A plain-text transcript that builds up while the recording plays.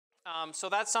So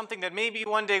that's something that maybe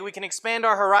one day we can expand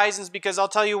our horizons, because I'll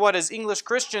tell you what, as English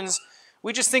Christians,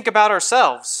 we just think about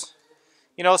ourselves.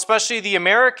 You know, especially the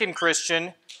American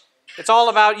Christian, it's all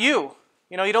about you.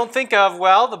 You know, you don't think of,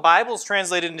 well, the Bible's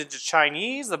translated into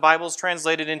Chinese, the Bible's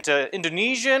translated into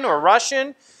Indonesian or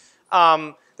Russian.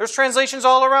 There's translations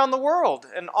all around the world,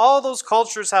 and all those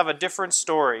cultures have a different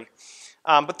story.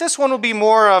 But this one will be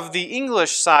more of the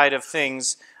English side of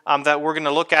things that we're going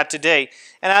to look at today.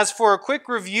 And as for a quick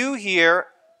review here,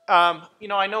 you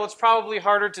know, I know it's probably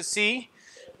harder to see,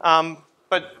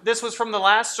 but this was from the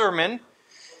last sermon.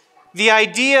 The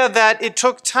idea that it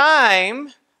took time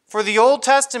for the Old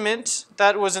Testament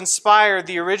that was inspired,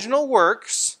 the original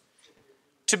works,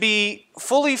 to be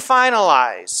fully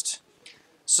finalized.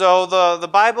 So the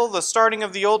Bible, the starting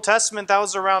of the Old Testament, that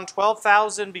was around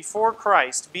 12,000 before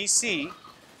Christ, BC.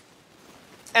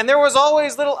 And there was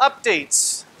always little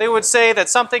updates. They would say that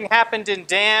something happened in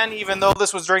Dan, even though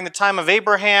this was during the time of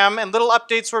Abraham, and little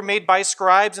updates were made by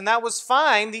scribes, and that was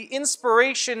fine. The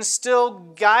inspiration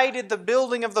still guided the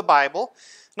building of the Bible.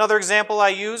 Another example I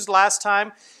used last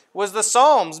time was the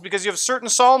Psalms, because you have certain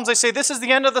Psalms, they say this is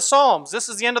the end of the Psalms, this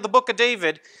is the end of the book of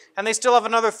David, and they still have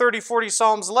another 30, 40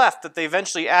 Psalms left that they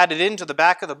eventually added into the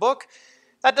back of the book.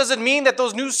 That doesn't mean that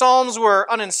those new Psalms were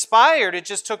uninspired. It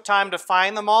just took time to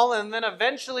find them all. And then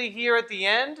eventually here at the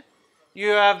end, you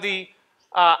have the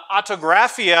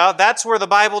autographia. That's where the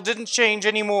Bible didn't change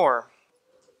anymore.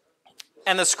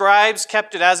 And the scribes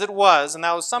kept it as it was. And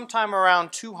that was sometime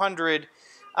around 200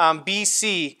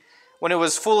 BC when it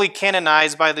was fully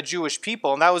canonized by the Jewish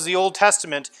people. And that was the Old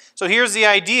Testament. So here's the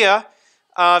idea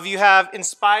of you have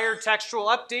inspired textual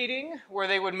updating, where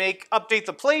they would update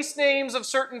the place names of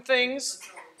certain things.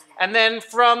 And then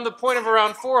from the point of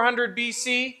around 400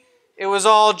 BC, it was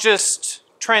all just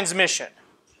transmission.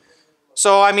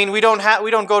 So, I mean, we don't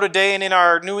go today, and in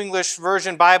our New English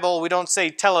Version Bible, we don't say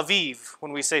Tel Aviv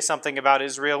when we say something about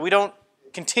Israel. We don't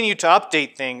continue to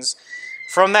update things.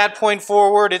 From that point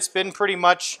forward, it's been pretty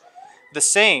much the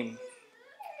same.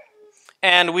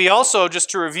 And we also, just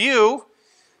to review,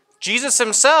 Jesus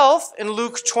himself in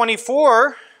Luke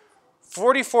 24,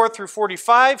 44 through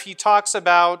 45, he talks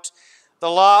about the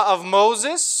law of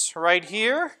Moses right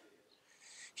here.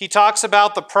 He talks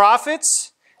about the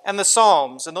prophets and the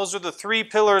Psalms. And those are the three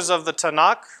pillars of the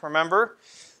Tanakh, remember?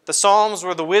 The Psalms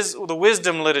were the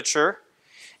wisdom literature.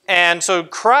 And so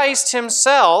Christ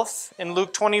himself in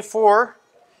Luke 24,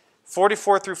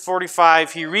 44 through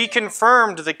 45, he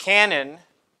reconfirmed the canon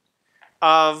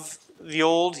of the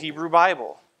old Hebrew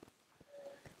Bible.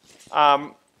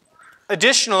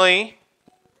 Additionally,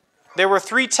 there were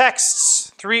three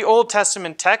Old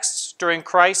Testament texts during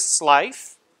Christ's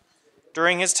life.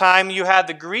 During his time, you had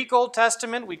the Greek Old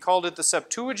Testament, we called it the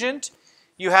Septuagint.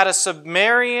 You had a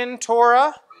Sumerian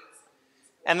Torah,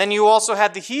 and then you also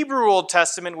had the Hebrew Old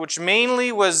Testament, which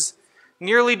mainly was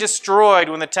nearly destroyed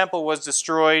when the temple was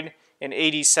destroyed in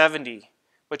AD 70.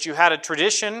 But you had a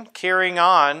tradition carrying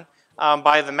on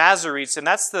by the Masoretes, and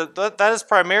that is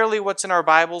primarily what's in our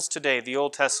Bibles today. The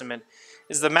Old Testament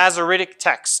is the Masoretic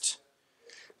text.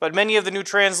 But many of the new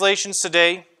translations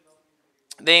today,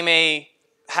 they may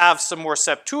have some more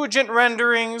Septuagint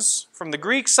renderings from the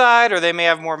Greek side, or they may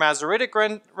have more Masoretic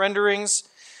renderings.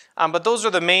 But those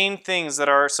are the main things that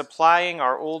are supplying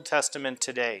our Old Testament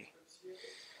today.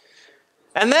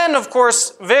 And then, of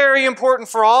course, very important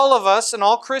for all of us and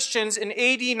all Christians, in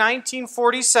AD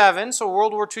 1947, so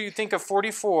World War II, you think of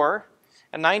 44,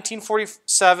 in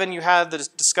 1947 you had the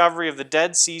discovery of the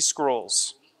Dead Sea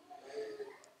Scrolls.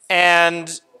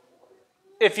 And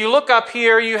if you look up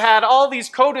here, you had all these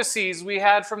codices we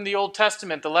had from the Old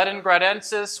Testament, the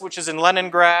Leningradensis, which is in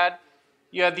Leningrad.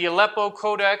 You had the Aleppo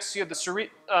Codex, you had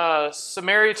the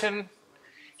Samaritan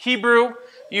Hebrew,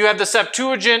 you had the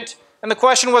Septuagint. And the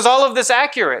question was, all of this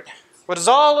accurate? But is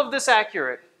all of this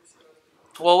accurate?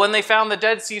 Well, when they found the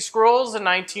Dead Sea Scrolls in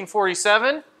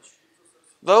 1947,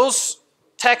 those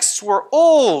texts were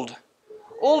old,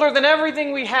 older than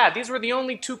everything we had. These were the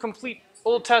only two complete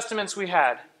Old Testaments we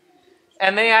had.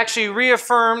 And they actually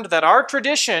reaffirmed that our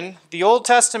tradition, the Old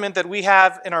Testament that we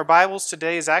have in our Bibles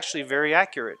today, is actually very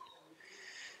accurate.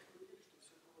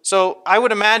 So I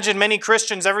would imagine many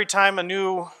Christians, every time a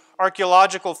new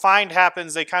archaeological find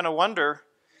happens, they kind of wonder,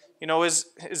 you know, is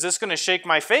this going to shake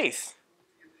my faith?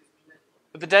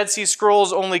 But the Dead Sea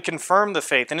Scrolls only confirm the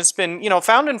faith. And it's been,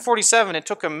 found in 47. It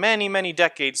took them many, many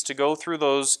decades to go through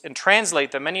those and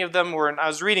translate them. Many of them were, I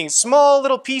was reading, small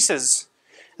little pieces.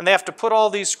 And they have to put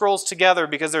all these scrolls together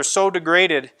because they're so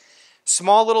degraded.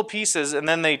 Small little pieces, and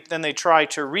then they try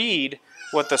to read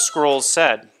what the scrolls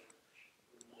said.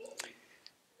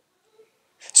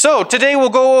 So today we'll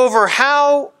go over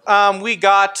how we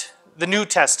got the New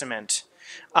Testament.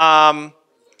 And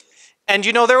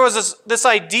you know, there was this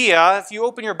idea, if you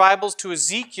open your Bibles to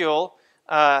Ezekiel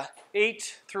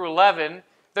 8 through 11,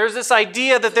 there's this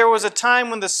idea that there was a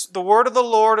time when the word of the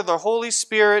Lord or the Holy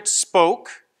Spirit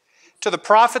spoke to the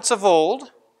prophets of old.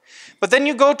 But then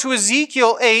you go to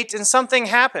Ezekiel 8 and something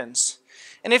happens.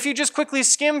 And if you just quickly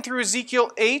skim through Ezekiel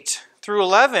 8 through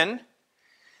 11,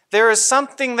 there is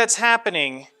something that's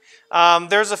happening.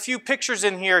 There's a few pictures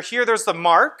in here. Here there's the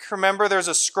mark. Remember, there's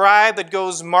a scribe that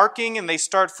goes marking, and they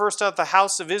start first at the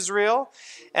house of Israel,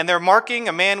 and they're marking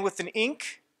a man with an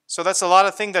ink. So that's a lot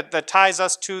of thing that ties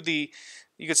us to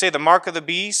you could say the mark of the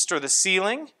beast or the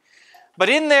sealing. But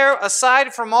in there,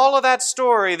 aside from all of that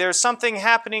story, there's something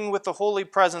happening with the holy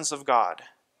presence of God.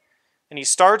 And he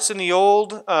starts in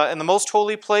the most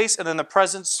holy place, and then the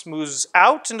presence moves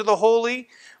out into the holy,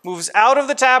 moves out of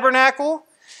the tabernacle,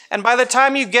 and by the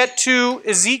time you get to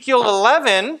Ezekiel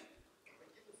 11,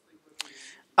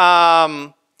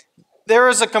 there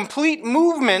is a complete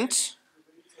movement,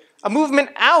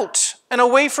 out and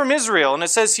away from Israel. And it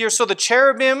says here, so the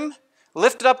cherubim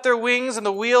lifted up their wings and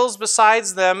the wheels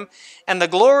besides them, and the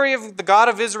glory of the God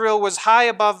of Israel was high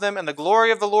above them, and the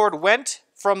glory of the Lord went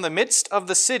from the midst of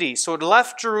the city. So it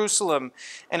left Jerusalem,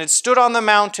 and it stood on the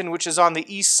mountain which is on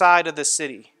the east side of the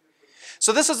city.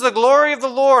 So this is the glory of the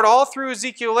Lord all through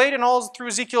Ezekiel 8 and all through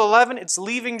Ezekiel 11. It's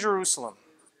leaving Jerusalem.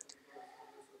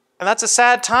 And that's a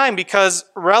sad time because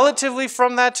relatively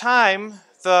from that time,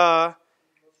 the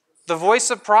voice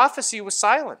of prophecy was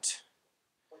silent.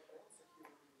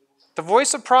 The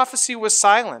voice of prophecy was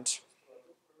silent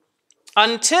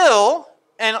until,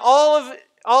 and all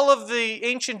of the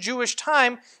ancient Jewish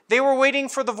time, they were waiting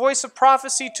for the voice of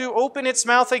prophecy to open its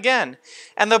mouth again.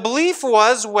 And the belief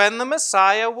was when the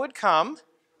Messiah would come,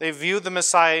 they viewed the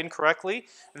Messiah incorrectly,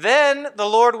 then the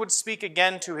Lord would speak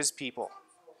again to his people.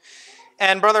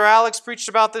 And Brother Alex preached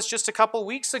about this just a couple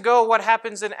weeks ago. What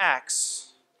happens in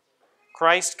Acts?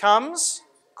 Christ comes,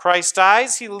 Christ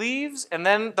dies, he leaves, and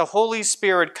then the Holy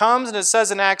Spirit comes. And it says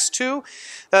in Acts 2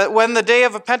 that when the day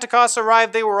of Pentecost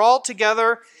arrived, they were all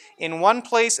together in one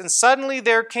place, and suddenly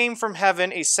there came from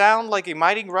heaven a sound like a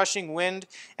mighty rushing wind,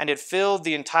 and it filled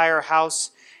the entire house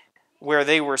where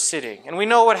they were sitting. And we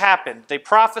know what happened. They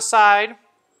prophesied,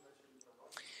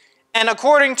 and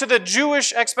according to the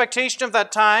Jewish expectation of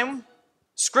that time,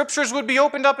 scriptures would be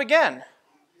opened up again.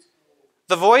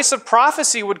 The voice of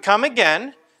prophecy would come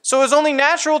again. So it was only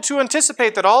natural to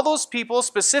anticipate that all those people,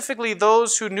 specifically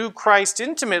those who knew Christ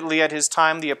intimately at his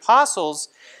time, the apostles,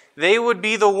 they would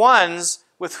be the ones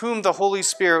with whom the Holy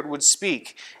Spirit would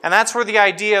speak. And that's where the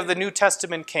idea of the New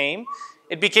Testament came.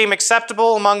 It became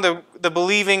acceptable among the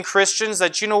believing Christians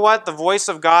that, you know what, the voice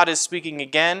of God is speaking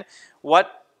again.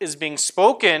 What is being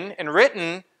spoken and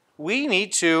written, we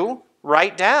need to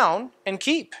write down and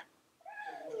keep.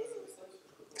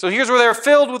 So here's where they're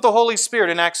filled with the Holy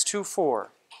Spirit in Acts 2:4.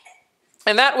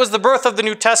 And that was the birth of the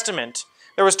New Testament.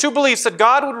 There was two beliefs, that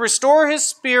God would restore his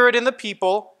Spirit in the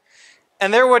people,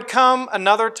 and there would come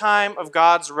another time of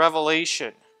God's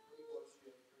revelation.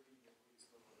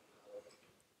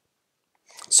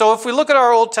 So if we look at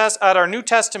our New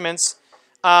Testaments,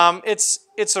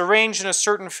 it's arranged in a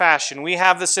certain fashion. We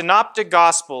have the Synoptic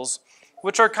Gospels,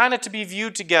 which are kind of to be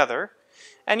viewed together.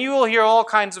 And you will hear all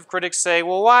kinds of critics say,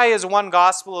 well, why is one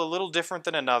gospel a little different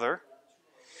than another?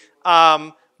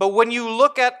 But when you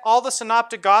look at all the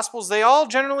Synoptic Gospels, they all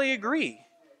generally agree.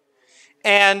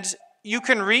 And you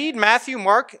can read Matthew,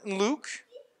 Mark, and Luke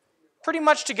pretty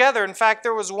much together. In fact,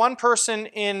 there was one person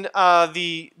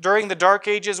during the Dark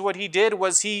Ages, what he did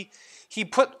was he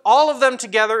put all of them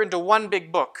together into one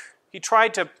big book. He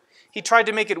tried to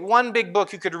make it one big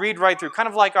book you could read right through, kind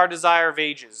of like our Desire of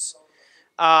Ages.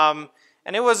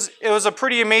 And it was a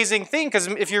pretty amazing thing, because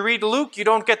if you read Luke, you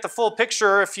don't get the full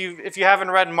picture if you haven't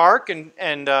read Mark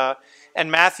and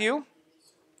Matthew.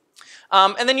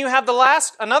 And then you have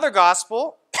another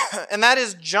gospel, and that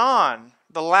is John,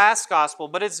 the last gospel,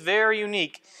 but it's very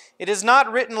unique. It is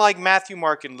not written like Matthew,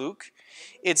 Mark, and Luke.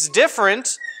 It's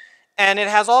different, and it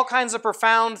has all kinds of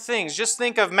profound things. Just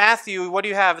think of Matthew. What do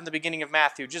you have in the beginning of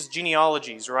Matthew? Just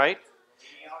genealogies, right?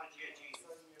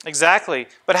 Exactly.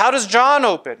 But how does John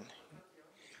open?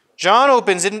 John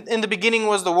opens, in the beginning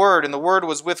was the Word, and the Word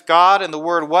was with God, and the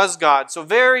Word was God. So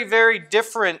very, very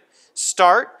different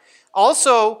start.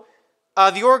 Also,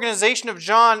 the organization of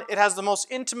John, it has the most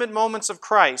intimate moments of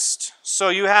Christ. So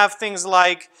you have things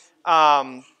like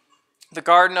the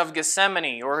Garden of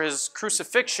Gethsemane or his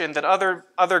crucifixion that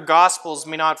other Gospels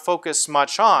may not focus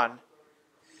much on.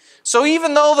 So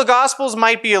even though the Gospels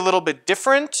might be a little bit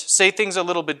different, say things a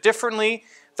little bit differently,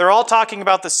 They're all talking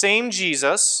about the same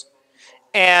Jesus,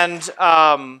 and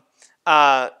different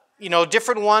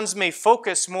ones may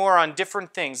focus more on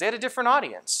different things. They had a different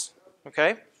audience,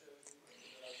 okay?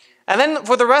 And then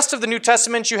for the rest of the New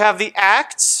Testament, you have the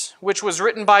Acts, which was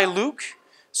written by Luke.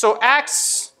 So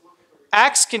Acts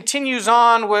continues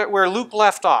on where Luke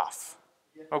left off,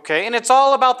 okay? And it's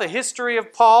all about the history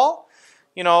of Paul,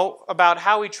 about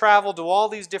how he traveled to all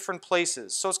these different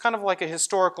places. So it's kind of like a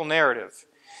historical narrative.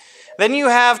 Then you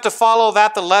have to follow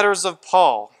that the letters of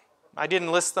Paul. I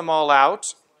didn't list them all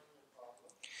out.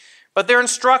 But they're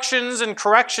instructions and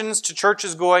corrections to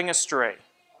churches going astray,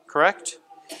 correct?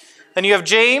 Then you have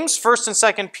James, 1st and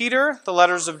 2nd Peter, the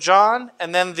letters of John,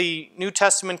 and then the New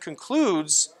Testament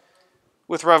concludes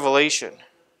with Revelation.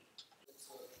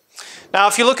 Now,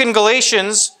 if you look in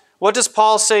Galatians, what does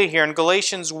Paul say here? In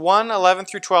Galatians 1:11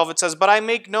 through 12, it says, "But I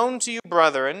make known to you,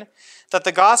 brethren, that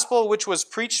the gospel which was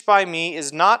preached by me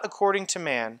is not according to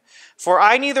man. For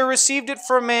I neither received it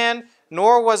from man,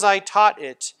 nor was I taught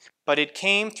it, but it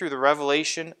came through the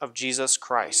revelation of Jesus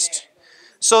Christ."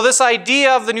 So this idea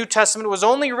of the New Testament was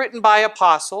only written by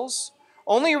apostles,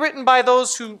 only written by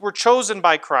those who were chosen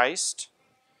by Christ.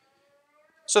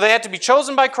 So they had to be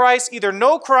chosen by Christ, either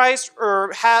know Christ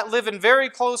or live in very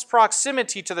close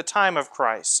proximity to the time of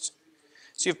Christ.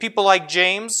 So you have people like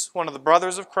James, one of the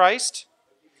brothers of Christ,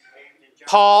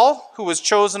 Paul, who was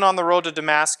chosen on the road to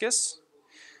Damascus,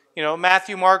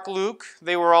 Matthew, Mark, Luke,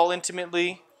 they were all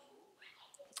intimately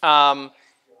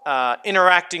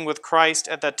interacting with Christ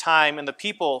at that time, and the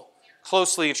people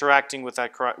closely interacting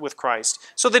with Christ.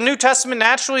 So the New Testament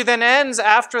naturally then ends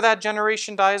after that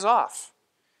generation dies off.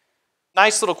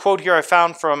 Nice little quote here I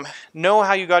found from Know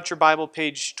How You Got Your Bible,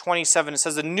 page 27. It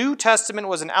says, "The New Testament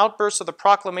was an outburst of the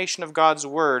proclamation of God's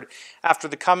word after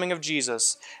the coming of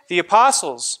Jesus. The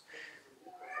apostles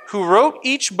who wrote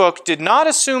each book did not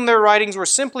assume their writings were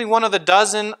simply one of the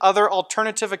dozen other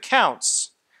alternative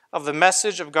accounts of the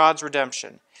message of God's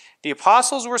redemption. The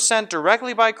apostles were sent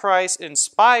directly by Christ,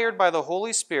 inspired by the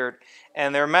Holy Spirit,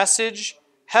 and their message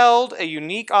held a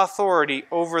unique authority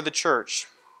over the church.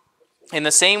 In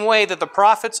the same way that the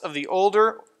prophets of the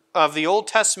Old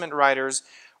Testament writers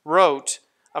wrote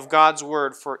of God's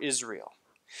word for Israel."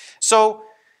 So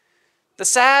the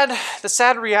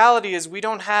sad reality is we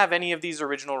don't have any of these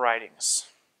original writings.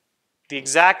 The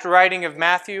exact writing of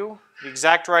Matthew, the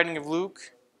exact writing of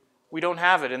Luke, we don't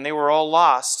have it, and they were all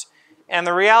lost. And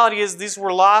the reality is these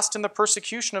were lost in the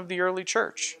persecution of the early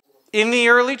church. In the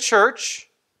early church,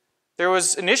 there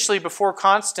was initially, before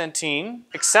Constantine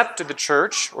accepted the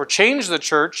church or changed the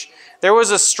church, there was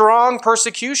a strong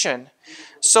persecution.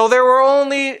 So there were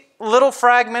only little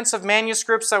fragments of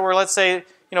manuscripts that were, let's say,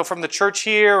 from the church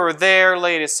here or there,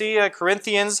 Laodicea,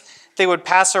 Corinthians, they would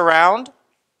pass around.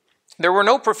 There were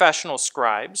no professional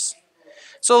scribes.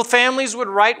 So families would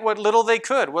write what little they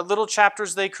could, what little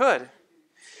chapters they could.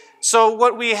 So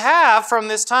what we have from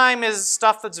this time is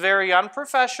stuff that's very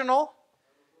unprofessional,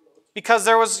 because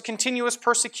there was continuous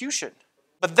persecution.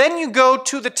 But then you go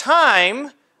to the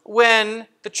time when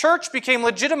the church became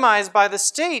legitimized by the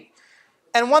state.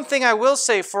 And one thing I will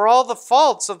say, for all the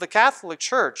faults of the Catholic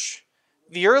Church,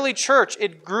 the early church,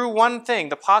 it grew one thing,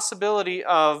 the possibility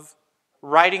of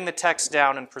writing the text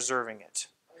down and preserving it.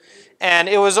 And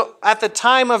it was at the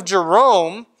time of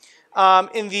Jerome,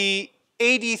 in the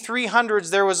AD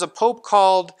 300s, there was a pope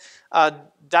called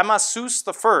Damasus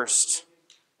I.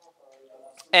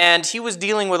 And he was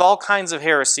dealing with all kinds of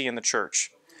heresy in the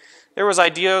church. There was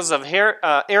ideas of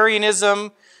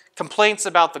Arianism, complaints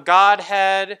about the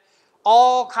Godhead.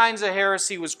 All kinds of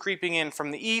heresy was creeping in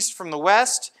from the east, from the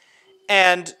west.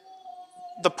 And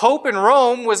the Pope in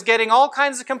Rome was getting all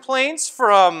kinds of complaints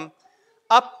from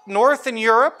up north in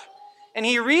Europe. And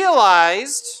he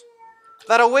realized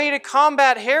that a way to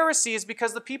combat heresy is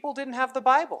because the people didn't have the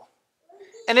Bible.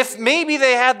 And if maybe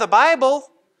they had the Bible,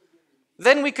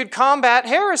 then we could combat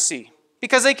heresy,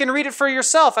 because they can read it for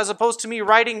yourself, as opposed to me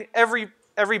writing every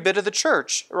bit of the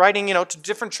church, writing to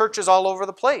different churches all over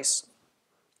the place.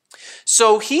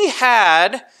 So he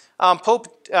had,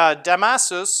 Pope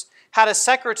Damasus had a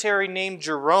secretary named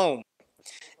Jerome.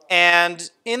 And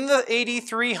in the AD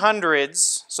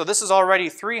 300s, so this is already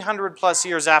 300 plus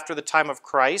years after the time of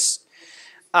Christ,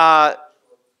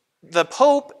 the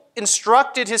Pope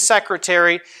instructed his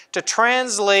secretary to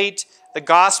translate the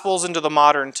Gospels into the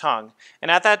modern tongue. And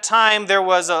at that time, there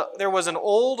was an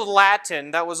old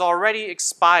Latin that was already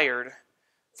expired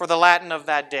for the Latin of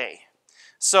that day.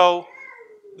 So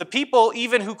the people,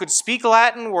 even who could speak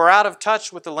Latin, were out of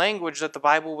touch with the language that the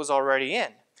Bible was already in.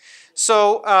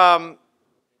 So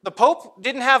the Pope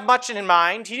didn't have much in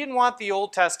mind. He didn't want the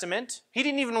Old Testament. He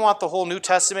didn't even want the whole New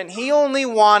Testament. He only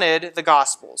wanted the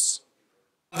Gospels.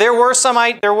 There were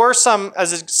some,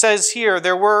 as it says here,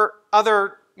 there were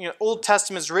other Old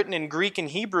Testaments written in Greek and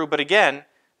Hebrew, but again,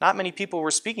 not many people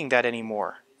were speaking that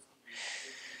anymore.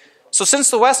 So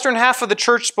since the western half of the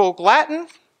church spoke Latin,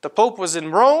 the Pope was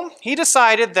in Rome, he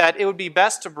decided that it would be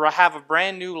best to have a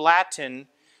brand new Latin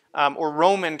or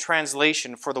Roman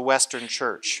translation for the Western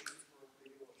Church.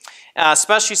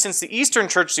 Especially since the Eastern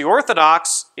Church, the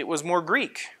Orthodox, it was more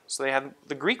Greek. So they had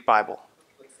the Greek Bible.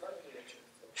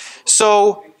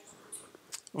 So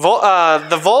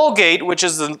the Vulgate, which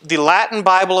is the Latin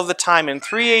Bible of the time, in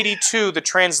 382, the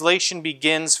translation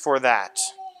begins for that.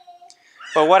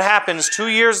 But what happens? 2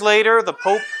 years later, the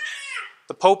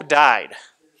Pope died.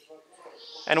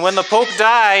 And when the Pope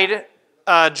died,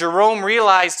 Jerome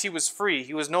realized he was free.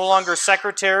 He was no longer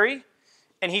secretary,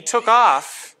 and he took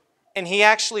off, and he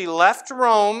actually left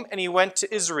Rome, and he went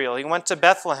to Israel. He went to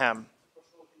Bethlehem.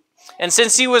 And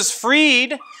since he was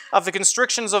freed of the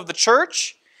constrictions of the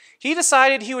church, he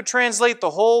decided he would translate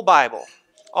the whole Bible,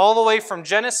 all the way from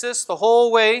Genesis, the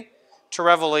whole way to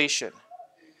Revelation.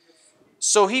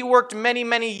 So he worked many,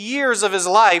 many years of his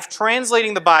life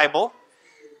translating the Bible,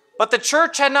 but the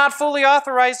church had not fully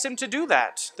authorized him to do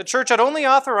that. The church had only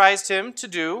authorized him to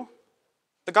do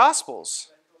the Gospels.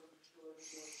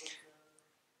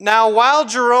 Now, while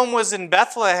Jerome was in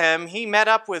Bethlehem, he met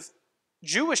up with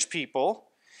Jewish people,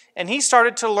 and he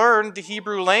started to learn the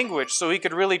Hebrew language so he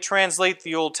could really translate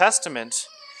the Old Testament.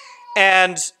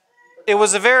 And it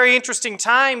was a very interesting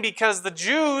time because the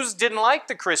Jews didn't like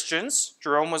the Christians.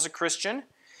 Jerome was a Christian.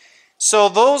 So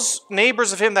those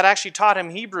neighbors of him that actually taught him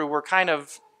Hebrew were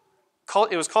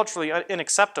it was culturally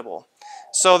unacceptable.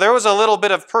 So there was a little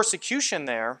bit of persecution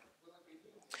there.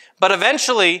 But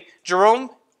eventually, Jerome,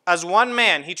 as one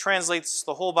man, he translates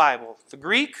the whole Bible, the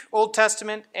Greek Old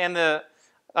Testament and the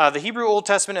Hebrew Old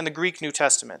Testament and the Greek New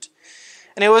Testament.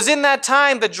 And it was in that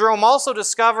time that Jerome also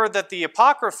discovered that the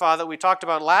Apocrypha that we talked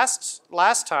about last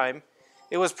time,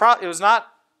 it was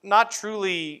not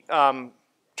truly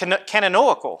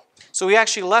canonical. So he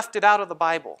actually left it out of the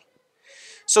Bible.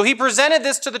 So he presented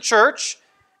this to the church,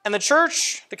 and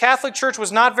the Catholic Church,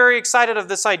 was not very excited of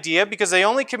this idea because they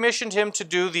only commissioned him to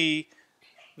do the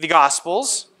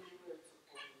Gospels.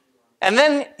 And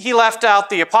then he left out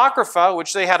the Apocrypha,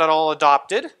 which they had it all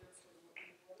adopted.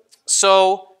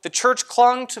 So the church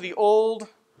clung to the old,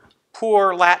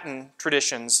 poor Latin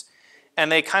traditions,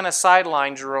 and they kind of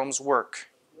sidelined Jerome's work.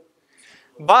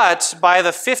 But by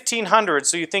the 1500s,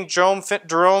 so you think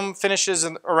Jerome finishes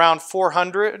in around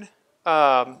 400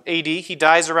 AD, he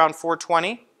dies around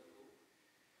 420.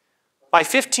 By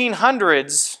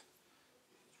 1500s,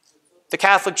 the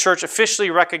Catholic Church officially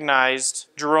recognized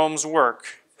Jerome's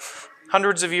work,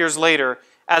 hundreds of years later,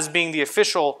 as being the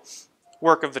official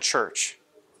work of the church.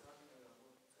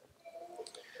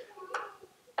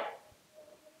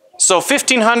 So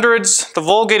 1500s, the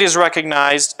Vulgate is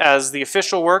recognized as the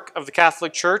official work of the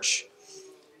Catholic Church.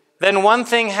 Then one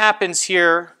thing happens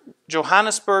here,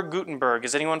 Johannesburg Gutenberg.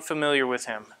 Is anyone familiar with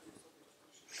him?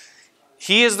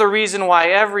 He is the reason why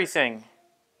everything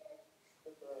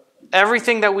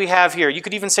that we have here, you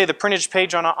could even say the printed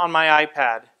page on my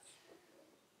iPad,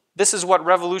 this is what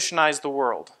revolutionized the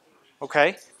world,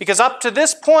 okay? Because up to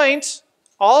this point,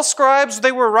 all scribes,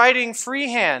 they were writing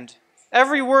freehand,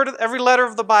 every word, every letter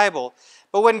of the Bible.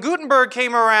 But when Gutenberg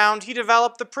came around, he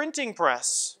developed the printing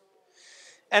press.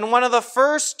 And one of the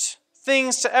first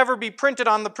things to ever be printed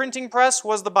on the printing press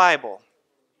was the Bible.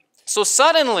 So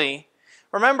suddenly,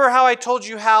 remember how I told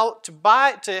you how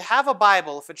to have a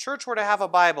Bible, if a church were to have a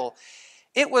Bible,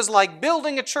 it was like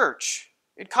building a church.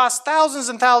 It cost thousands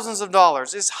and thousands of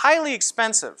dollars. It's highly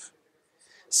expensive.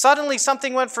 Suddenly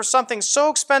something went for something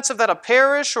so expensive that a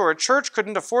parish or a church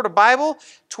couldn't afford a Bible,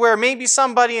 to where maybe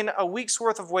somebody in a week's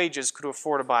worth of wages could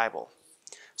afford a Bible.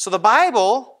 So the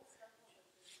Bible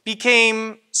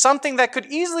became something that could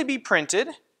easily be printed,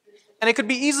 and it could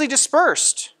be easily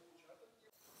dispersed.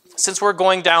 Since we're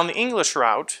going down the English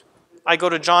route, I go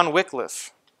to John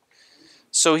Wycliffe.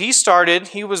 So he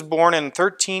was born in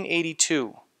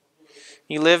 1382.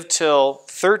 He lived till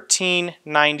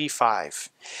 1395.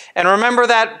 And remember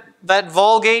that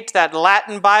Vulgate, that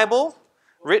Latin Bible,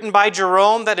 written by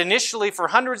Jerome, that initially for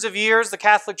hundreds of years the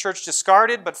Catholic Church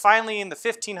discarded, but finally in the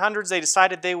 1500s they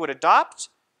decided they would adopt?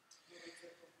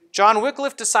 John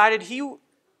Wycliffe decided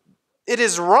it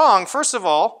is wrong, first of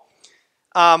all.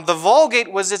 The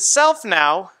Vulgate was itself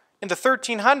now, in the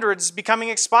 1300s, becoming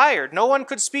expired. No one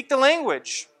could speak the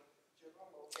language.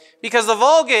 because the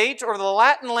Vulgate, or the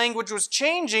Latin language, was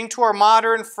changing to our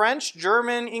modern French,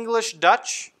 German, English,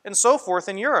 Dutch, and so forth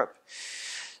in Europe.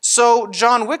 So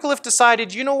John Wycliffe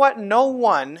decided, you know what, no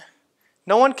one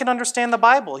can understand the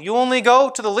Bible. You only go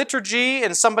to the liturgy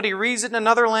and somebody reads it in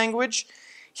another language.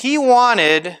 He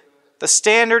wanted the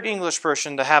standard English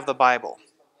person to have the Bible.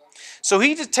 So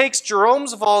he takes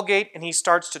Jerome's Vulgate and he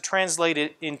starts to translate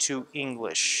it into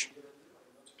English.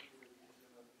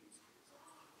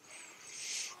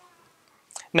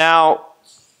 Now,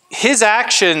 his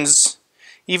actions,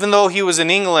 even though he was in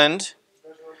England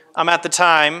at the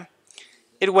time,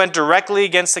 it went directly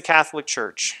against the Catholic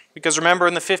Church. Because remember,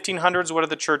 in the 1500s, what did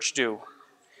the church do?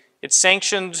 It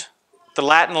sanctioned the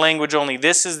Latin language only.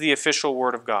 This is the official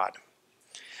word of God.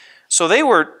 So they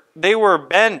were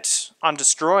bent on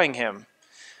destroying him.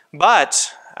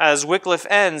 But as Wycliffe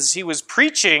ends, he was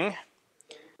preaching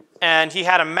and he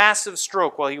had a massive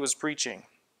stroke while he was preaching.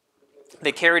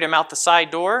 They carried him out the side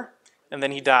door and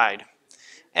then he died.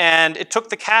 And it took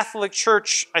the Catholic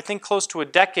Church, I think, close to a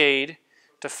decade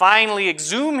to finally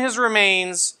exhume his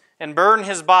remains and burn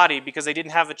his body because they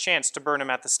didn't have a chance to burn him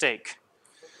at the stake.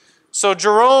 So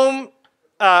John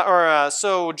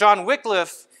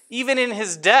Wycliffe, even in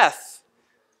his death,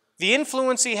 the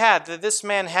influence he had, that this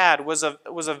man had, was a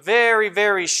very,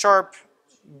 very sharp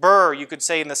burr, you could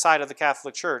say, in the side of the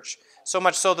Catholic Church. So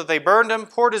much so that they burned him,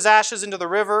 poured his ashes into the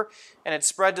river, and it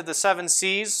spread to the 7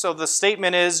 seas. So the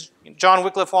statement is, John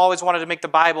Wycliffe always wanted to make the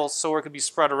Bible so it could be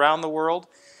spread around the world.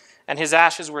 And his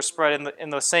ashes were spread in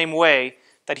the same way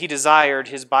that he desired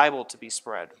his Bible to be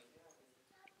spread.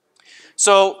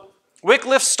 So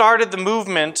Wycliffe started the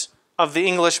movement of the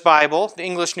English Bible, the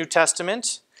English New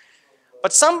Testament.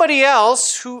 But somebody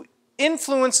else who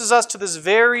influences us to this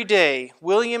very day,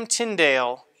 William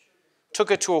Tyndale,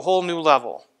 took it to a whole new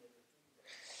level.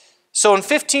 So in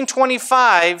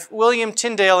 1525, William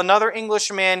Tyndale, another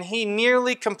Englishman, he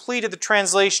nearly completed the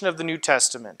translation of the New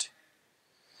Testament.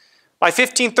 By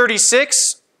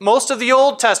 1536, most of the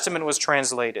Old Testament was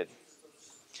translated.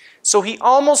 So he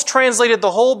almost translated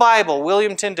the whole Bible,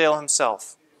 William Tyndale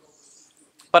himself.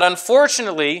 But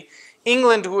unfortunately,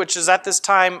 England, which is at this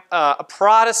time a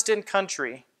Protestant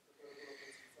country,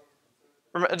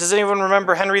 does anyone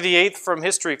remember Henry VIII from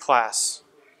history class?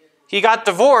 He got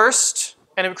divorced,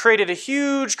 and it created a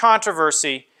huge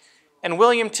controversy. And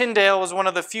William Tyndale was one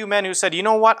of the few men who said, you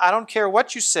know what, I don't care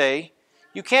what you say,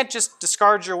 you can't just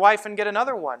discard your wife and get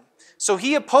another one. So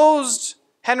he opposed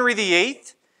Henry VIII,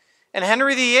 and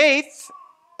Henry VIII,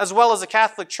 as well as the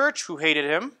Catholic Church who hated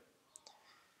him,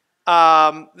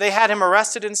 they had him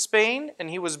arrested in Spain, and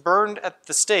he was burned at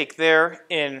the stake there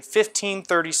in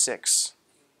 1536.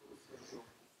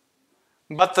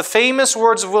 But the famous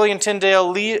words of William Tyndale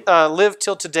live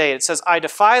till today. It says, I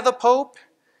defy the Pope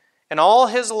and all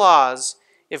his laws.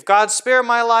 If God spare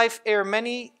my life ere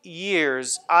many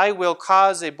years, I will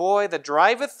cause a boy that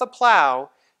driveth the plough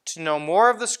to know more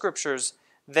of the Scriptures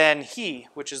than he,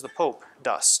 which is the Pope,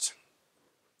 dost.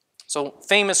 So,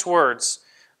 famous words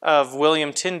of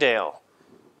William Tyndale.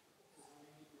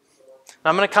 Now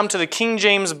I'm going to come to the King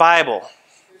James Bible.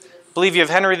 I believe you have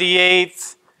Henry VIII,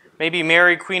 maybe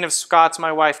Mary, Queen of Scots.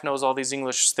 My wife knows all these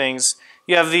English things.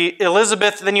 You have the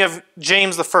Elizabeth, then you have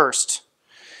James I.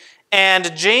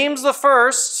 And James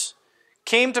I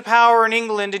came to power in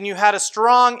England, and you had a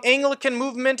strong Anglican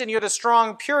movement and you had a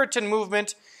strong Puritan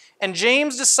movement. And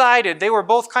James decided, they were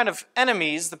both kind of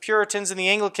enemies, the Puritans and the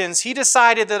Anglicans. He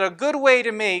decided that a good way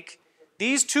to make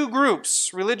these two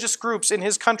groups, religious groups in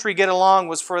his country, get along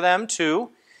was for them to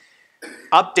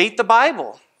update the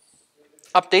Bible.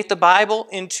 Update the Bible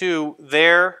into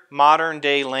their modern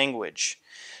day language.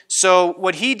 So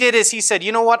what he did is he said,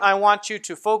 you know what, I want you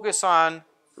to focus on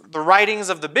the writings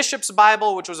of the Bishop's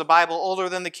Bible, which was a Bible older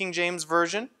than the King James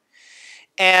Version.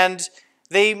 And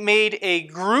they made a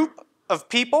group of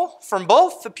people from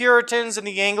both the Puritans and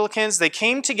the Anglicans. They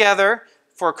came together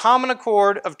for a common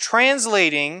accord of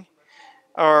translating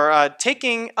or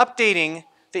updating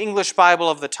the English Bible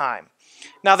of the time.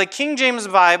 Now the King James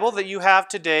Bible that you have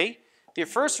today, the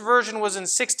first version was in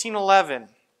 1611.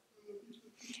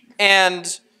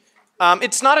 And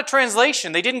it's not a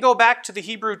translation. They didn't go back to the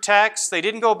Hebrew text. They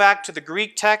didn't go back to the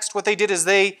Greek text. What they did is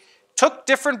they took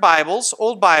different Bibles,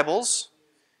 old Bibles,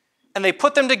 and they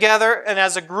put them together, and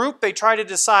as a group they tried to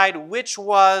decide which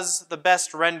was the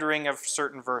best rendering of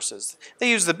certain verses. They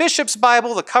used the Bishop's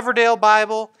Bible, the Coverdale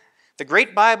Bible, the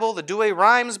Great Bible, the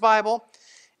Douay-Rheims Bible,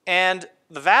 and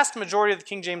the vast majority of the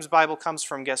King James Bible comes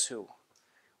from, guess who?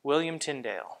 William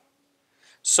Tyndale.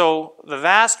 So the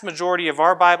vast majority of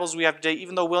our Bibles we have today,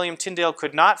 even though William Tyndale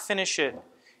could not finish it,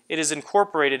 it is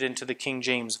incorporated into the King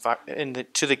James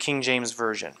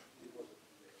Version.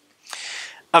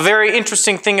 A very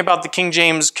interesting thing about the King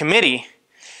James Committee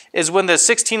is when the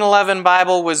 1611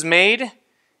 Bible was made,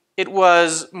 it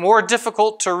was more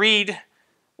difficult to read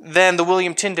than the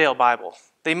William Tyndale Bible.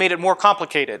 They made it more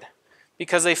complicated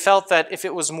because they felt that if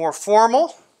it was more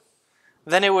formal,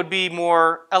 then it would be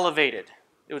more elevated.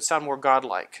 It would sound more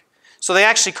godlike. So they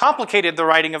actually complicated the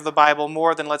writing of the Bible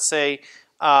more than, let's say,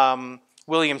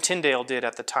 William Tyndale did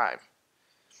at the time.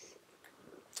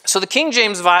 So the King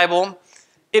James Bible,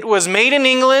 it was made in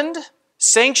England,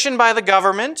 sanctioned by the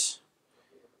government,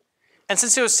 and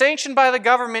since it was sanctioned by the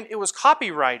government, it was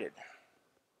copyrighted.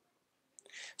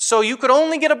 So you could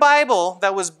only get a Bible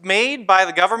that was made by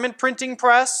the government printing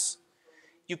press.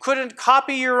 You couldn't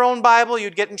copy your own Bible.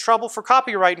 You'd get in trouble for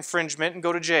copyright infringement and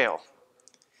go to jail.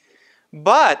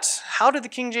 But how did the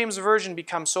King James Version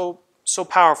become so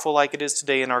powerful like it is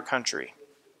today in our country?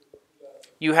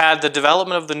 You had the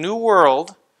development of the New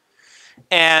World,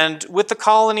 and with the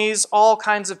colonies, all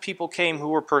kinds of people came who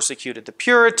were persecuted. The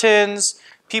Puritans,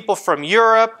 people from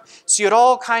Europe. So you had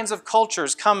all kinds of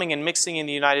cultures coming and mixing in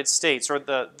the United States, or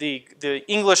the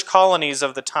English colonies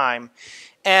of the time.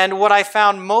 And what I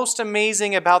found most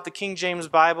amazing about the King James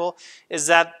Bible is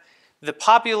that the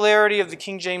popularity of the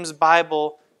King James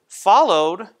Bible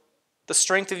followed the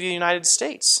strength of the United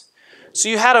States. So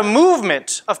you had a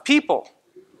movement of people.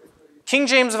 King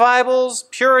James Bibles,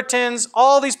 Puritans,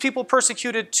 all these people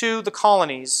persecuted to the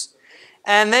colonies.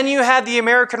 And then you had the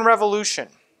American Revolution.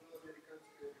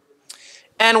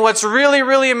 And what's really,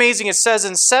 really amazing, it says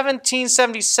in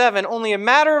 1777, only a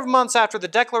matter of months after the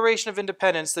Declaration of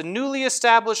Independence, the newly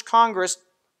established Congress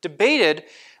debated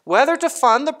whether to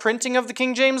fund the printing of the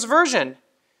King James Version.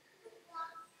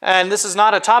 And this is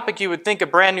not a topic you would think a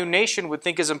brand new nation would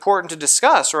think is important to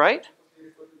discuss, right?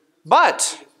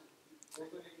 But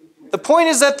the point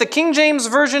is that the King James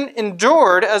Version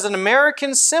endured as an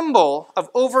American symbol of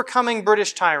overcoming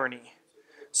British tyranny.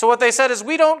 So what they said is,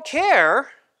 we don't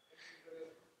care.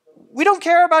 We don't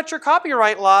care about your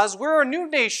copyright laws. We're a new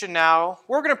nation now.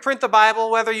 We're going to print the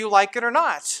Bible whether you like it or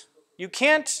not. You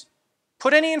can't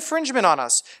put any infringement on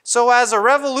us. So as a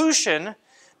revolution,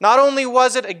 not only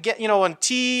was it, on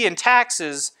tea and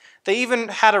taxes, they even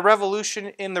had a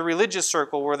revolution in the religious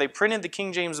circle where they printed the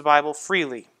King James Bible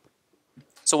freely.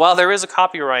 So while there is a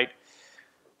copyright,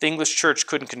 the English church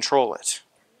couldn't control it.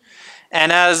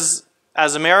 And as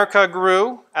America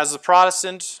grew, as the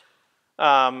Protestant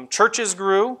churches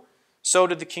grew, so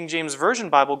did the King James Version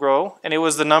Bible grow, and it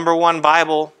was the #1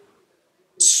 Bible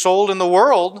sold in the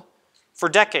world for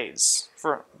decades,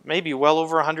 for maybe well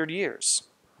over 100 years.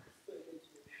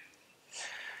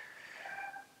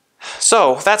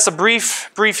 So that's a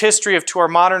brief history to our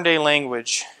modern day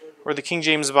language, or the King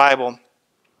James Bible.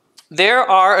 There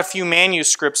are a few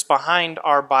manuscripts behind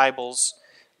our Bibles.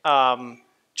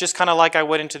 Just kind of like I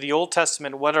went into the Old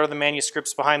Testament, what are the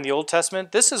manuscripts behind the Old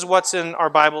Testament? This is what's in our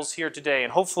Bibles here today,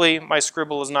 and hopefully my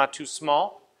scribble is not too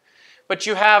small. But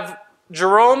you have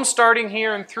Jerome starting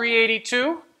here in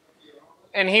 382,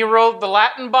 and he wrote the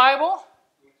Latin Bible.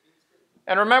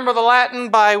 And remember the Latin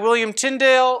by William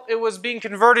Tyndale, it was being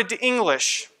converted to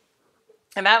English.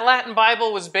 And that Latin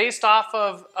Bible was based off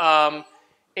of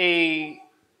a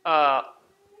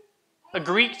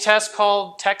Greek text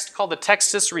called the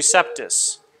Textus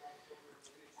Receptus.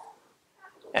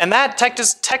 And that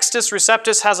Textus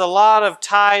Receptus has a lot of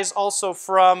ties also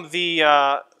from the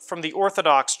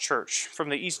Orthodox Church, from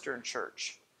the Eastern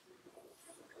Church.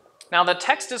 Now the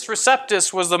Textus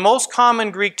Receptus was the most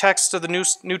common Greek text of the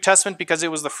New Testament because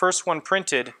it was the first one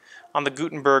printed on the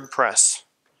Gutenberg press.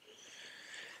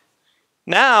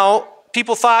 Now,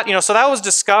 people thought, so that was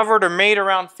discovered or made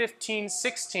around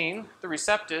 1516, the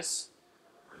Receptus.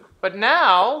 But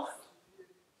now,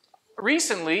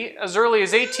 recently, as early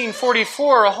as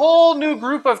 1844, a whole new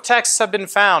group of texts have been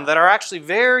found that are actually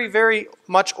very, very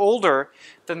much older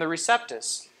than the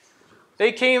Receptus.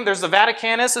 There's the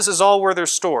Vaticanus, this is all where they're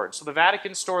stored. So the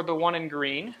Vatican stored the one in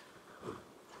green.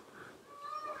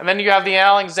 And then you have the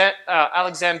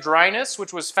Alexandrinus,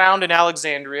 which was found in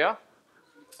Alexandria.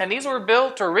 And these were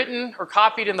built or written or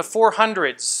copied in the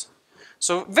 400s.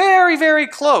 So very, very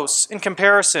close in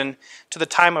comparison to the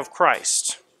time of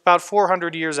Christ, about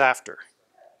 400 years after.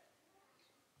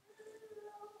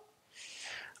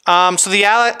 So the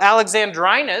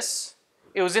Alexandrinus,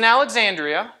 it was in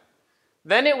Alexandria.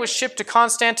 Then it was shipped to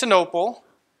Constantinople.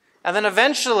 And then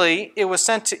eventually it was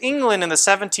sent to England in the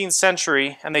 17th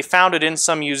century, and they found it in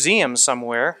some museum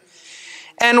somewhere.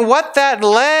 And what that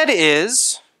led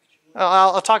is,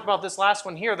 I'll talk about this last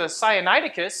one here, the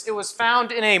Sinaiticus. It was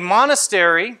found in a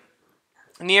monastery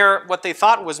near what they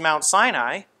thought was Mount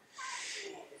Sinai.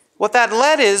 What that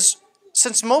led is,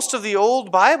 since most of the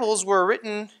old Bibles were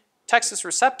written Textus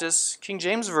Receptus, King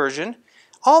James Version,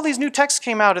 all these new texts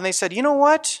came out and they said, you know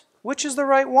what? Which is the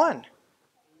right one?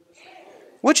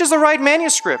 Which is the right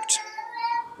manuscript?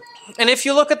 And if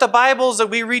you look at the Bibles that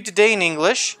we read today in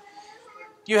English,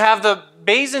 you have the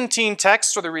Byzantine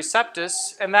text, or the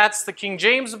Receptus, and that's the King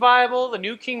James Bible, the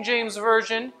New King James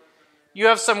Version. You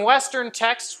have some Western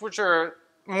texts, which are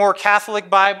more Catholic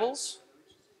Bibles,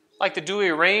 like the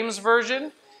Douay-Rheims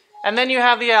version. And then you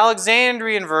have the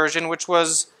Alexandrian version, which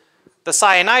was the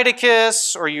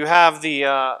Sinaiticus, or you have the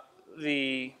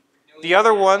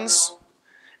other ones.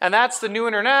 And that's the New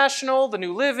International, the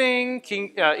New Living,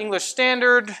 English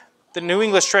Standard, the New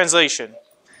English Translation.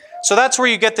 So that's where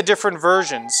you get the different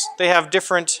versions. They have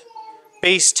different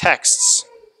base texts,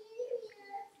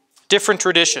 different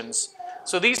traditions.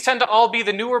 So these tend to all be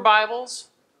the newer Bibles,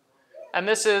 and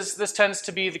this tends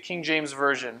to be the King James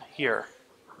Version here.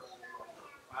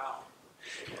 Wow.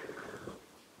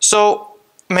 So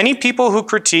many people who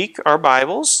critique our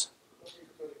Bibles,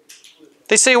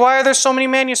 they say, why are there so many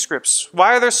manuscripts?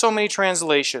 Why are there so many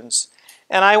translations?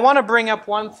 And I want to bring up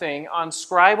one thing on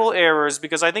scribal errors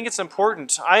because I think it's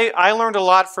important. I learned a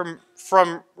lot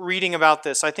from reading about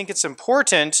this. I think it's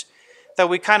important that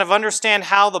we kind of understand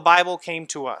how the Bible came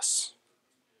to us.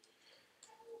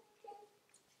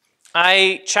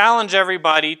 I challenge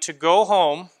everybody to go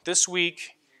home this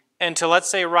week and to, let's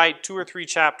say, write 2 or 3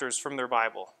 chapters from their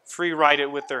Bible. Free write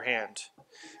it with their hand.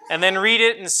 And then read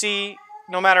it and see,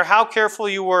 no matter how careful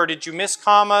you were, did you miss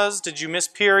commas? Did you miss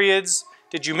periods?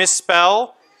 Did you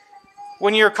misspell?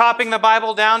 When you're copying the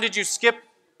Bible down, did you skip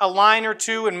a line or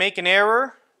two and make an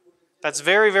error? That's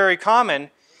very, very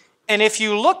common. And if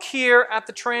you look here at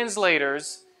the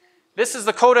translators, this is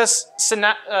the Codex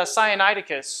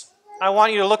Sinaiticus. I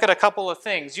want you to look at a couple of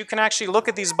things. You can actually look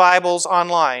at these Bibles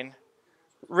online,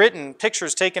 written,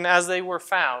 pictures taken as they were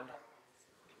found.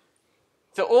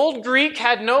 The Old Greek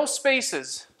had no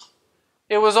spaces.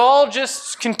 It was all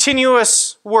just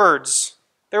continuous words.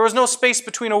 There was no space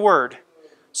between a word.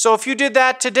 So if you did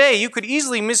that today, you could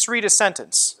easily misread a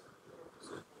sentence.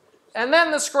 And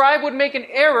then the scribe would make an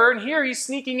error, and here he's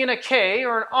sneaking in a K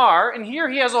or an R, and here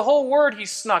he has a whole word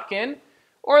he's snuck in,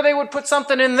 or they would put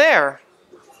something in there.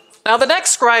 Now the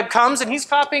next scribe comes, and he's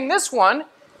copying this one,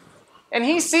 and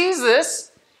he sees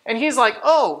this, and he's like,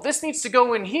 oh, this needs to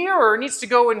go in here, or it needs to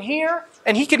go in here,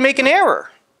 and he could make an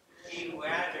error.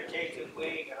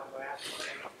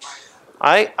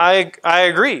 I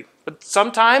agree, but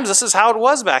sometimes this is how it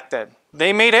was back then.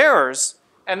 They made errors,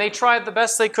 and they tried the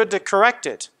best they could to correct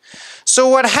it. So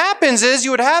what happens is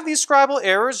you would have these scribal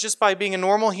errors just by being a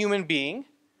normal human being,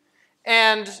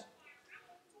 and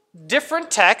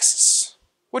different texts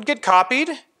would get copied,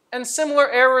 and similar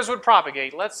errors would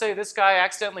propagate. Let's say this guy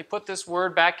accidentally put this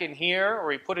word back in here,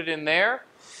 or he put it in there,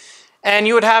 and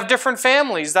you would have different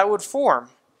families that would form.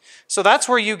 So that's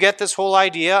where you get this whole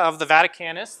idea of the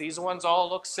Vaticanus. These ones all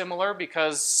look similar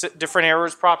because different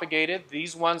errors propagated.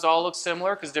 These ones all look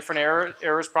similar because different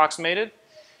errors approximated.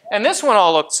 And this one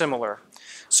all looked similar.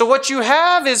 So what you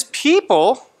have is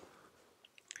people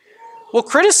will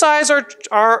criticize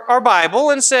our Bible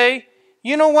and say,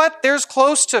 you know what, there's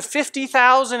close to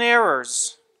 50,000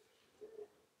 errors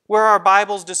where our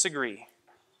Bibles disagree.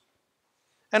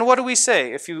 And what do we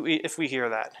say if we hear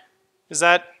that? Is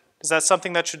that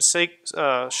something that should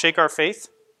shake our faith?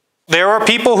 There are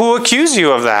people who accuse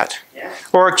you of that,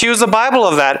 or accuse the Bible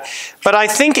of that. But I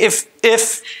think if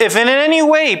in any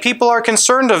way people are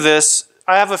concerned of this,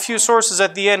 I have a few sources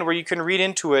at the end where you can read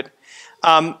into it.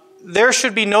 There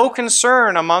should be no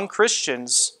concern among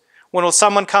Christians when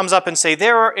someone comes up and say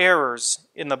there are errors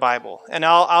in the Bible, and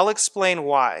I'll explain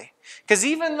why. Because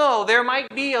even though there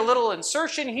might be a little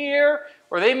insertion here,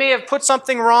 or they may have put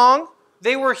something wrong,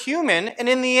 they were human, and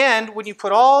in the end, when you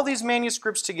put all these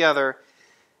manuscripts together,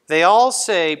 they all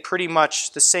say pretty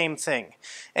much the same thing.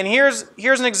 And here's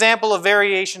an example of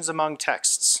variations among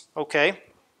texts, okay?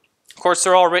 Of course,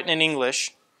 they're all written in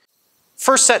English.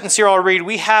 First sentence here I'll read,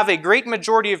 we have a great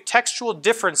majority of textual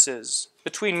differences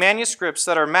between manuscripts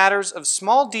that are matters of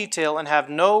small detail and have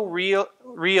no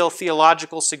real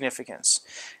theological significance.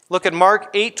 Look at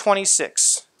Mark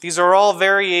 8:26. These are all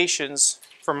variations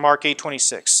from Mark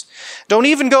 8:26. Don't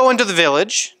even go into the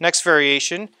village, next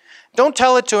variation. Don't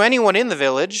tell it to anyone in the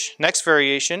village, next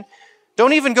variation.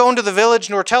 Don't even go into the village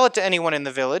nor tell it to anyone in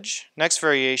the village, next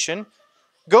variation.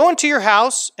 Go into your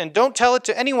house and don't tell it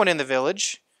to anyone in the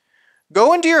village.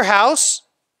 Go into your house,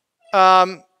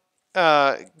 and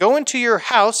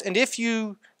if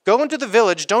you go into the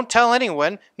village, don't tell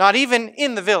anyone, not even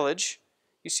in the village.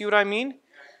 You see what I mean?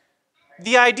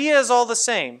 The idea is all the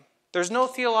same. There's no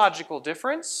theological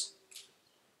difference.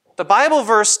 The Bible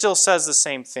verse still says the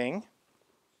same thing.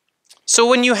 So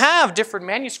when you have different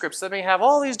manuscripts that may have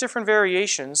all these different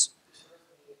variations,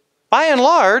 by and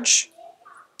large,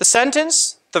 the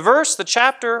sentence, the verse, the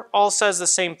chapter all says the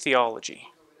same theology.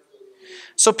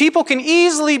 So people can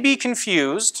easily be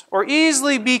confused or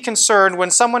easily be concerned when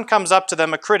someone comes up to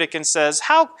them, a critic, and says,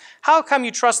 how come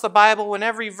you trust the Bible when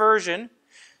every version,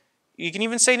 you can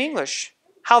even say in English,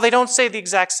 how they don't say the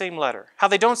exact same letter, how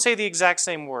they don't say the exact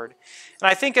same word. And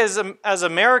I think as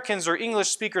Americans or English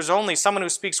speakers only, someone who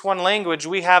speaks one language,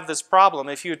 we have this problem.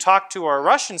 If you talk to our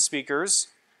Russian speakers,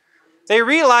 they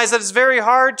realize that it's very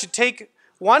hard to take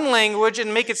one language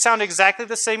and make it sound exactly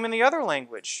the same in the other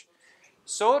language.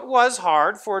 So it was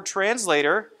hard for a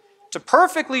translator to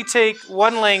perfectly take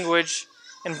one language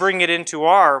and bring it into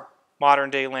our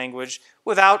modern day language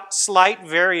without slight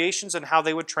variations in how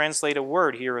they would translate a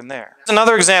word here and there.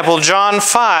 Another example, John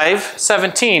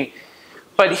 5:17.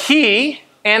 But he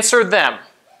answered them.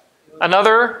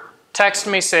 Another text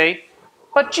may say,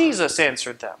 but Jesus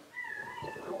answered them.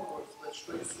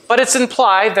 But it's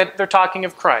implied that they're talking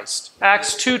of Christ.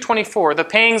 Acts 2:24, the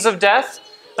pangs of death.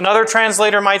 Another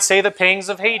translator might say the pangs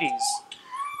of Hades.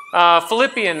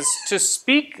 Philippians, to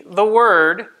speak the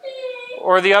word,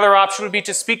 or the other option would be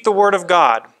to speak the word of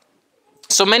God.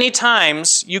 So many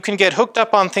times you can get hooked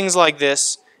up on things like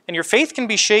this, and your faith can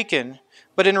be shaken,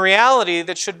 but in reality,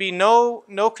 that should be no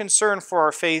concern for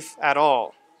our faith at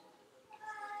all.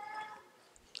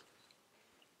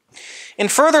 In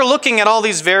further looking at all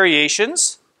these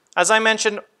variations, as I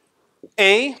mentioned,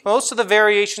 A, most of the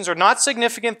variations are not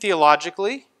significant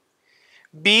theologically.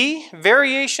 B,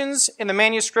 variations in the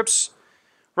manuscripts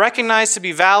recognized to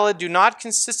be valid do not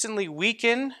consistently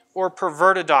weaken or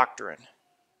pervert a doctrine.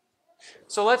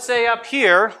 So let's say up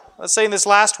here, let's say in this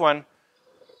last one,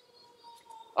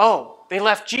 oh, they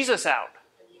left Jesus out.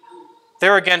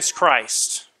 They're against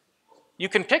Christ. You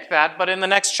can pick that, but in the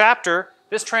next chapter,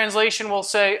 this translation will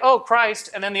say, oh, Christ,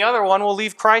 and then the other one will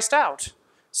leave Christ out.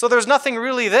 So there's nothing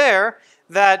really there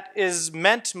that is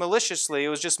meant maliciously. It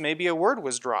was just maybe a word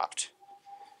was dropped.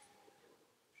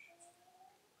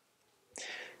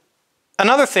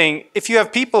 Another thing, if you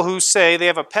have people who say they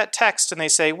have a pet text and they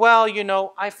say, well, you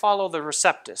know, I follow the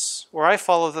Receptus or I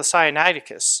follow the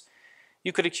Sinaiticus,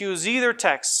 you could accuse either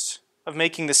text of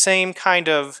making the same kind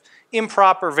of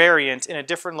improper variant in a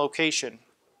different location.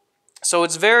 So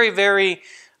it's very, very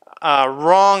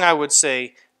wrong, I would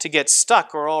say, to get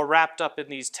stuck or all wrapped up in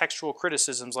these textual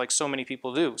criticisms like so many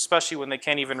people do, especially when they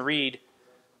can't even read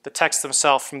the text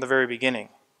themselves from the very beginning.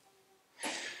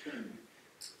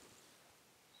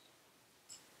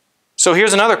 So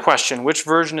here's another question. Which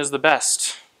version is the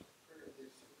best?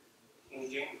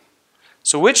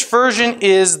 So which version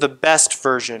is the best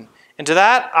version? And to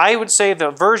that, I would say the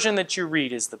version that you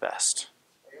read is the best.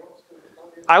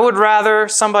 I would rather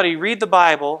somebody read the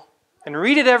Bible and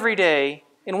read it every day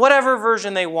in whatever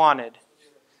version they wanted.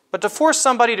 But to force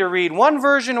somebody to read one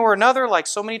version or another, like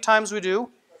so many times we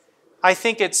do, I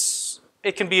think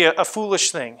it can be a foolish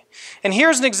thing. And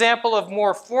here's an example of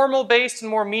more formal-based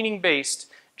and more meaning-based.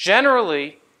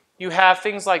 Generally, you have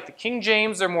things like the King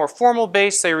James, they're more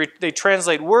formal-based, they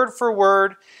translate word for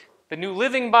word. The New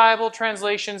Living Bible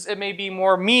translations, it may be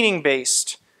more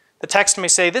meaning-based. The text may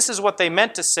say, this is what they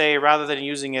meant to say, rather than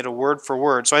using it a word for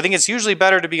word. So I think it's usually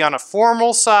better to be on a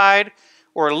formal side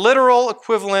or a literal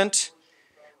equivalent.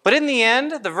 But in the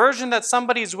end, the version that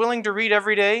somebody is willing to read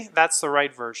every day, that's the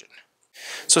right version.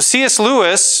 So C.S.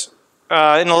 Lewis,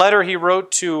 in a letter he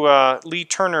wrote to Lee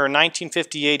Turner in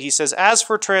 1958, he says, as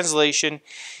for translation,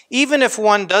 even if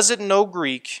one doesn't know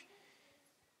Greek,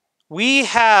 we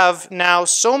have now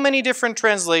so many different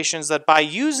translations that by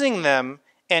using them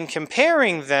and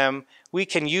comparing them, we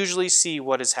can usually see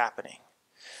what is happening.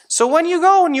 So when you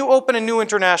go and you open a New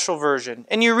International Version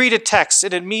and you read a text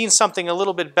and it means something a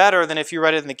little bit better than if you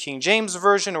read it in the King James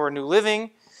Version or a New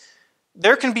Living,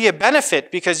 there can be a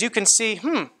benefit because you can see,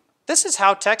 this is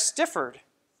how texts differed.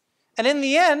 And in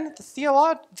the end,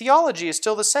 the theology is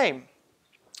still the same.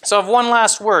 So I have one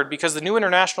last word, because the New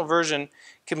International Version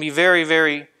can be very,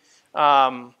 very,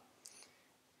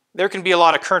 there can be a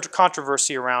lot of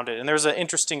controversy around it. And there's an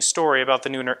interesting story about the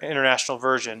New International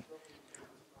Version.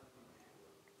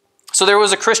 So there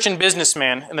was a Christian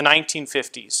businessman in the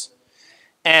 1950s.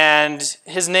 And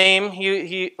his name,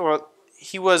 he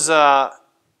was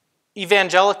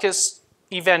evangelist,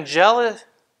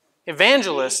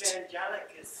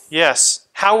 yes,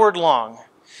 Howard Long.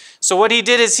 So what he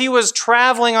did is he was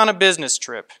traveling on a business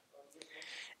trip.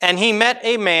 And he met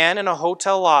a man in a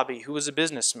hotel lobby who was a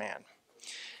businessman.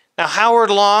 Now Howard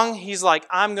Long, he's like,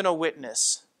 I'm going to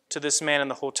witness to this man in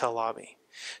the hotel lobby.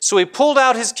 So he pulled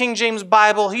out his King James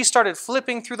Bible. He started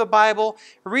flipping through the Bible,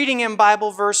 reading in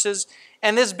Bible verses.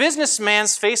 And this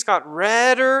businessman's face got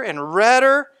redder and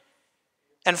redder.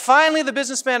 And finally, the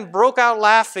businessman broke out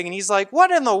laughing. And he's like,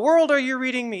 "What in the world are you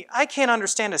reading me? I can't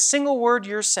understand a single word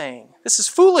you're saying. This is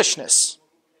foolishness."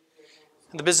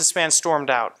 And the businessman stormed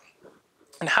out.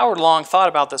 And Howard Long thought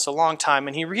about this a long time.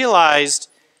 And he realized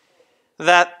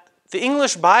that the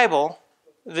English Bible,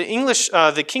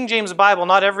 the King James Bible,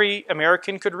 not every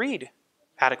American could read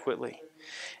adequately.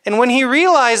 And when he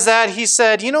realized that, he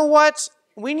said, "You know what?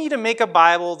 We need to make a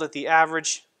Bible that the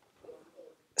average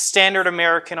standard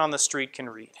American on the street can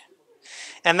read."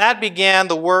 And that began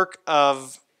the work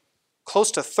of close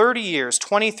to 30 years,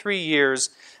 23 years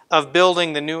of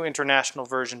building the New International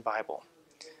Version Bible.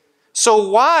 So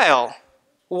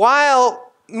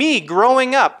while me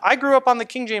growing up, I grew up on the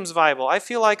King James Bible. I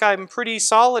feel like I'm pretty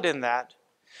solid in that.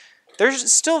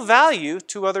 There's still value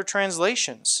to other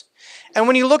translations. And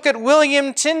when you look at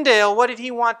William Tyndale, what did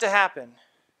he want to happen?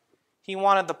 He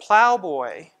wanted the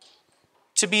plowboy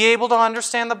to be able to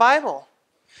understand the Bible.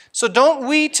 So don't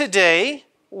we today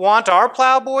want our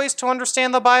plowboys to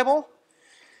understand the Bible?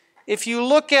 If you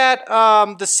look at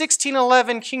the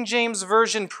 1611 King James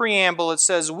Version preamble, it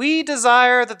says, "We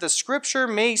desire that the Scripture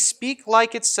may speak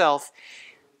like itself,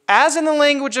 as in the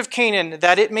language of Canaan,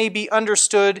 that it may be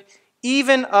understood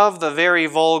even of the very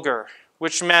vulgar,"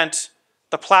 which meant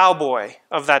the plowboy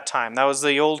of that time. That was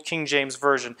the old King James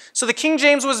Version. So the King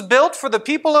James was built for the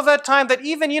people of that time that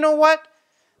even, you know what?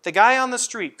 The guy on the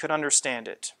street could understand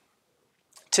it.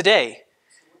 Today,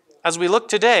 as we look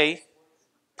today,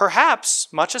 perhaps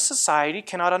much of society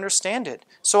cannot understand it.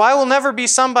 So I will never be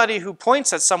somebody who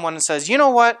points at someone and says, "You know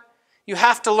what? You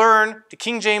have to learn the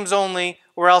King James only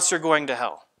or else you're going to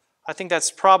hell." I think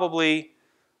that's probably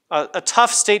a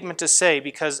tough statement to say,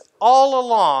 because all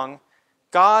along,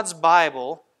 God's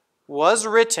Bible was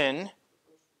written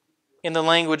in the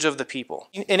language of the people.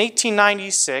 In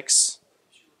 1896,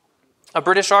 a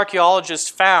British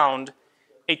archaeologist found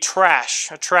a trash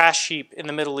heap in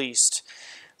the Middle East.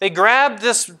 They grabbed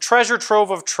this treasure trove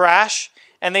of trash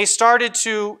and they started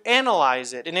to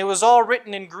analyze it. And it was all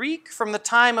written in Greek from the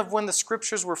time of when the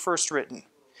scriptures were first written.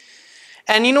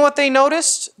 And you know what they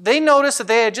noticed? They noticed that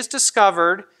they had just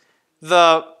discovered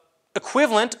the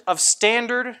equivalent of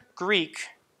standard Greek,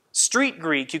 street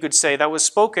Greek, you could say, that was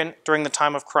spoken during the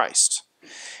time of Christ.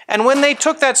 And when they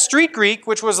took that street Greek,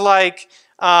 which was like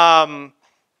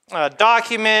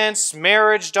documents,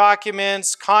 marriage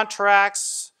documents,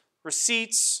 contracts,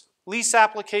 receipts, lease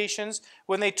applications,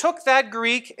 when they took that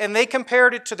Greek and they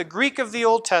compared it to the Greek of the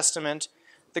Old Testament,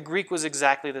 the Greek was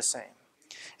exactly the same.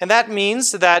 And that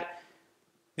means that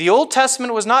the Old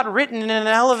Testament was not written in an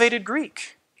elevated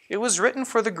Greek. It was written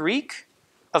for the Greek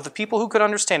of the people who could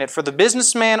understand it. For the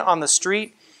businessman on the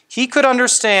street, he could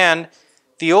understand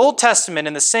the Old Testament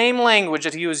in the same language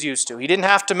that he was used to. He didn't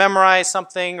have to memorize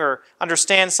something or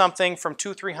understand something from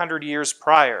 200-300 years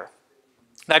prior.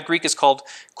 That Greek is called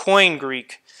Koine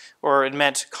Greek, or it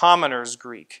meant commoner's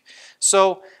Greek.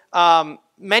 So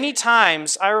many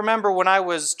times, I remember when I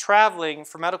was traveling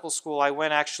for medical school, I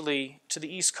went actually to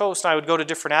the East Coast, and I would go to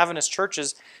different Adventist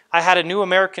churches. I had a New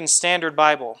American Standard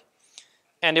Bible.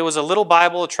 And it was a little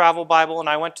Bible, a travel Bible, and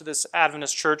I went to this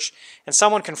Adventist church, and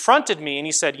someone confronted me, and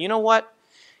he said, "You know what?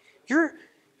 You're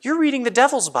reading the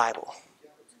devil's Bible.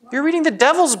 You're reading the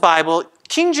devil's Bible,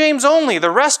 King James only.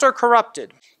 The rest are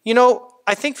corrupted." You know,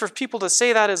 I think for people to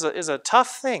say that is a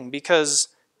tough thing, because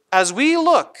as we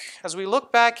look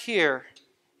back here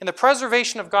in the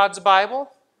preservation of God's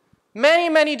Bible, many,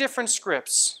 many different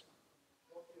scripts,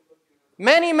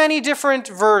 many, many different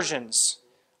versions,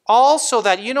 all so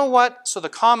that, you know what, so the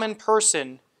common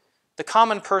person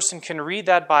can read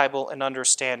that Bible and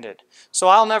understand it. So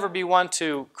I'll never be one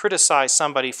to criticize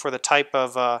somebody for the type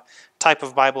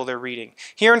of Bible they're reading.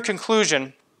 Here in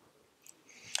conclusion,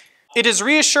 it is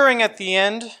reassuring at the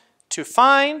end to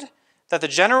find that the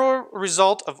general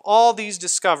result of all these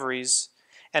discoveries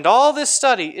and all this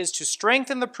study is to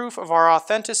strengthen the proof of our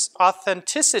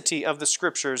authenticity of the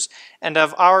Scriptures and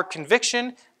of our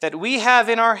conviction that we have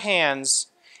in our hands,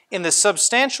 in the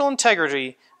substantial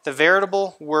integrity, the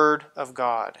veritable Word of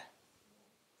God.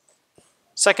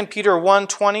 2 Peter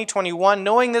 1:20-21,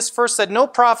 knowing this first, that no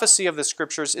prophecy of the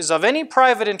Scriptures is of any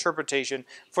private interpretation,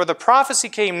 for the prophecy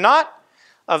came not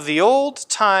of the old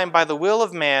time by the will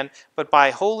of man, but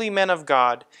by holy men of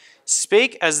God,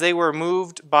 spake as they were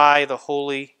moved by the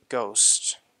Holy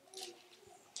Ghost.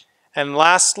 And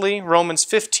lastly, Romans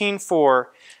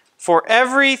 15:4, for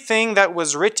everything that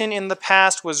was written in the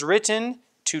past was written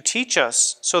to teach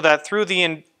us, so that through the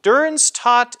endurance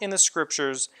taught in the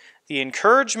Scriptures, the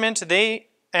encouragement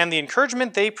and the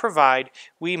encouragement they provide,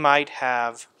 we might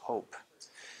have hope.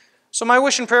 So my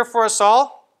wish and prayer for us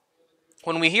all,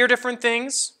 when we hear different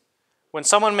things, when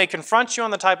someone may confront you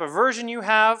on the type of version you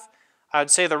have, I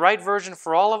would say the right version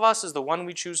for all of us is the one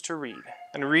we choose to read,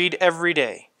 and read every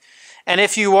day. And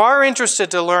if you are interested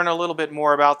to learn a little bit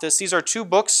more about this, these are two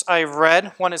books I've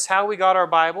read. One is How We Got Our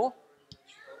Bible,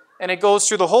 and it goes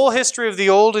through the whole history of the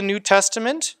Old and New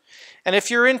Testament. And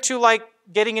if you're into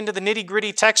getting into the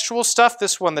nitty-gritty textual stuff,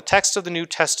 this one, The Text of the New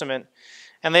Testament,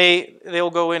 and they'll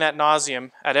go in ad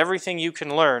nauseum at everything you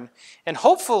can learn. And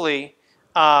hopefully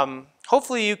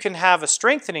you can have a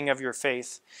strengthening of your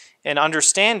faith and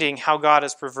understanding how God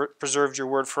has preserved your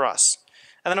word for us.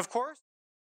 And then, of course,